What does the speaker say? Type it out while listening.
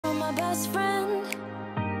my best friend.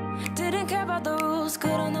 Didn't care about the rules,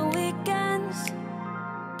 good on the weekends.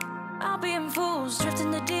 I'll be in fools,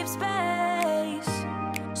 drifting to deep space.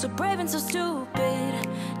 So brave and so stupid,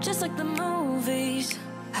 just like the movies.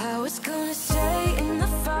 I was gonna stay in the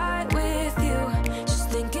fight with you, just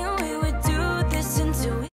thinking we would do this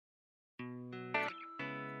until we...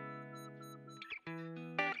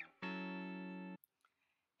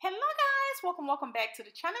 Hello guys, welcome back to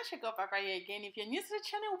the channel. Check out Barbra here again. If you're new to the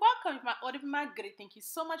channel, welcome. If my audience, my great, thank you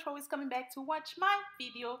so much for always coming back to watch my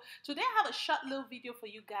video. Today I have a short little video for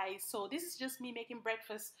you guys. So this is just me making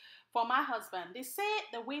breakfast for my husband. They say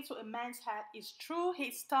the way to a man's heart is through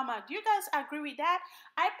his stomach. Do you guys agree with that?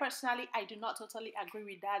 I personally, I do not totally agree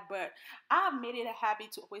with that, but I've made it a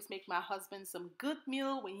habit to always make my husband some good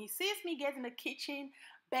meal. When he sees me get in the kitchen,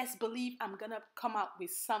 best believe I'm gonna come up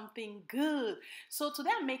with something good. So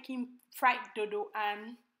today I'm making fried dodo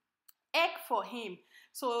and egg for him.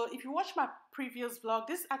 So if you watch my previous vlog,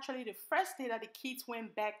 this is actually the first day that the kids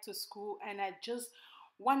went back to school, and I just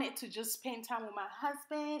wanted to just spend time with my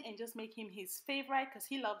husband and just make him his favorite because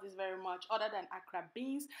he loved this very much. Other than akra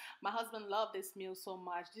beans, my husband loved this meal so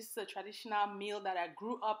much. This is a traditional meal that I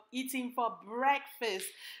grew up eating for breakfast.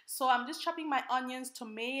 So I'm just chopping my onions,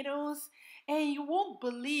 tomatoes, and you won't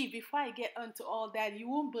believe, before I get onto all that, you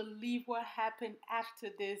won't believe what happened after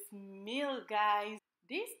this meal, guys.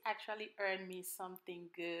 This actually earned me something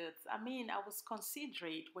good. I mean, I was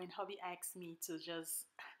considerate when hubby asked me to just...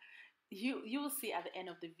 You will see at the end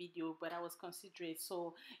of the video, but I was considerate.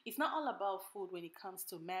 So it's not all about food when it comes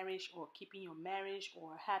to marriage or keeping your marriage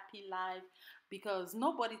or happy life, because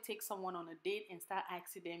nobody takes someone on a date and start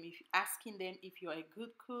asking them if you're a good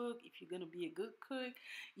cook, if you're gonna be a good cook.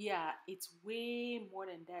 Yeah, it's way more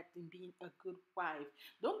than that than being a good wife.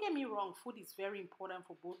 Don't get me wrong, food is very important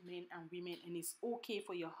for both men and women, and it's okay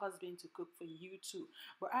for your husband to cook for you too.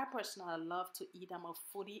 But I personally love to eat. I'm a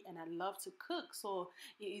foodie and I love to cook. So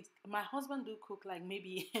my husband do cook like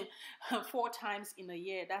maybe 4 times in a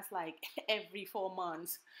year. That's like every 4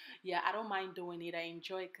 months. Yeah, I don't mind doing it. I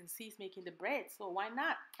enjoy it because he's making the bread. So why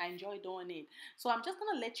not? I enjoy doing it. So I'm just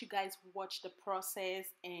gonna let you guys watch the process,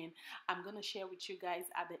 and I'm gonna share with you guys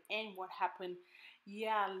at the end what happened,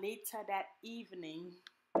 yeah, later that evening.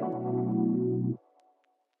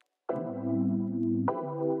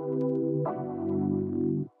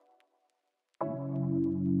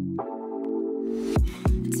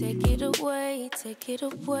 Take it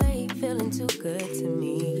away, feeling too good to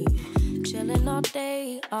me. Chilling all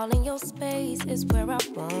day, all in your space is where I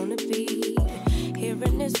wanna be. Here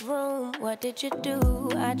in this room, what did you do?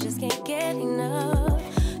 I just can't get enough.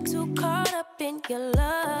 Too caught up in your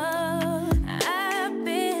love. I've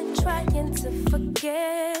been trying to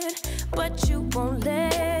forget, but you won't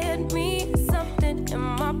let me. Something in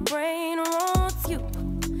my brain wants you.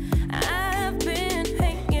 I've been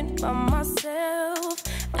hanging by myself,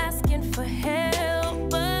 asking for help,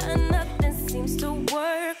 but nothing seems to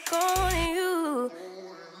work on you.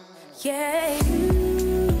 Yeah,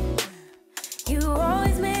 you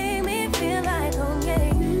always make me feel like home.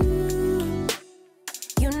 Yeah,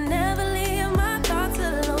 you never leave my thoughts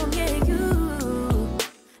alone. Yeah,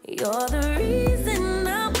 you're the reason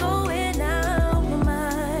I'm going out my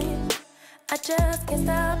mind. I just can't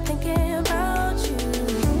stop thinking about you.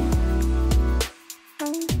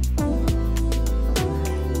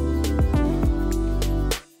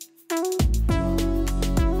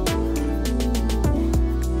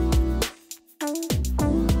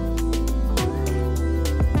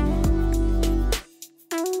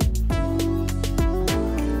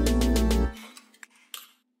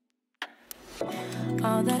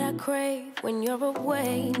 All that I crave when you're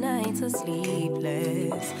away, nights are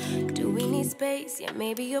sleepless. Do we need space? Yeah,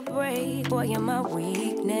 maybe a break. Boy, you're my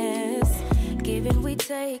weakness. Give and we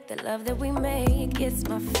take, the love that we make, it's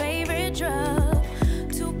my favorite drug.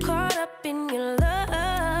 Too caught up in your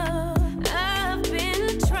love. I've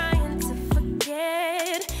been trying to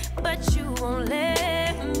forget, but you won't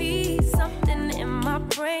let me. Something in my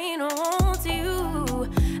brain wants you.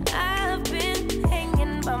 I've been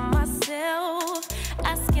hanging by myself,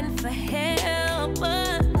 asking for help,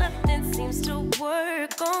 but nothing seems to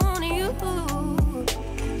work on you.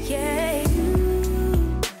 Yeah,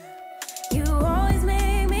 you always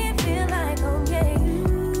make me feel like home. Yeah,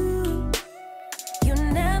 you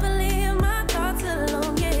never leave my thoughts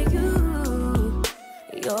alone. Yeah,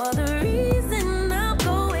 you're the reason I'm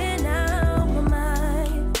going out my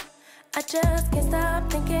mind. I just can't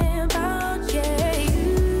stop thinking about you.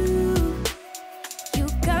 You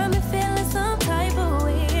got me feeling some type of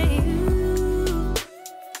way.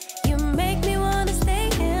 You make me wanna stay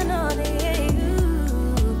in all day.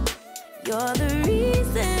 You're the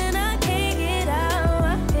reason I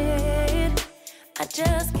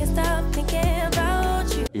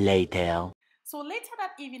later. So later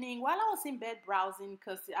that evening, while I was in bed browsing,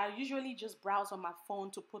 because I usually just browse on my phone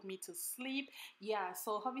to put me to sleep. Yeah,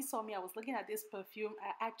 so hubby saw me. I was looking at this perfume.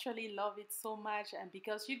 I actually love it so much. And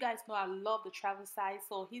because you guys know I love the travel size,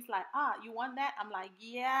 so he's like, ah, you want that? I'm like,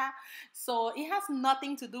 yeah. So it has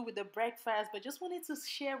nothing to do with the breakfast, but just wanted to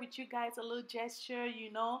share with you guys a little gesture,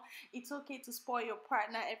 you know. It's okay to spoil your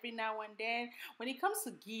partner every now and then. When it comes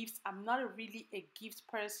to gifts, I'm not really a gift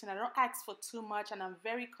person. I don't ask for too much, and I'm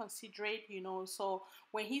very considerate, you know. So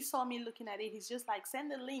when he saw me looking at it, he's just like,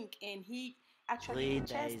 send the link, and he actually 3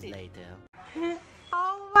 purchased days it. later.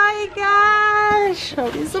 Oh my gosh!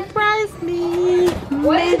 Hubby surprised me.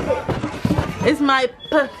 What is it? It's my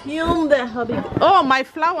perfume that hubby. Oh, my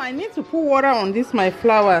flower. I need to put water on this. My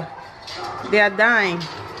flower. They are dying.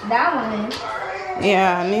 That one is.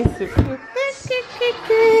 Yeah, I need to put.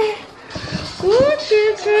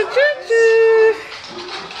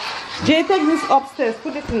 Jay, take this upstairs.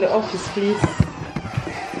 Put it in the office, please.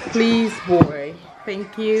 Please, boy.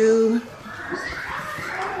 Thank you.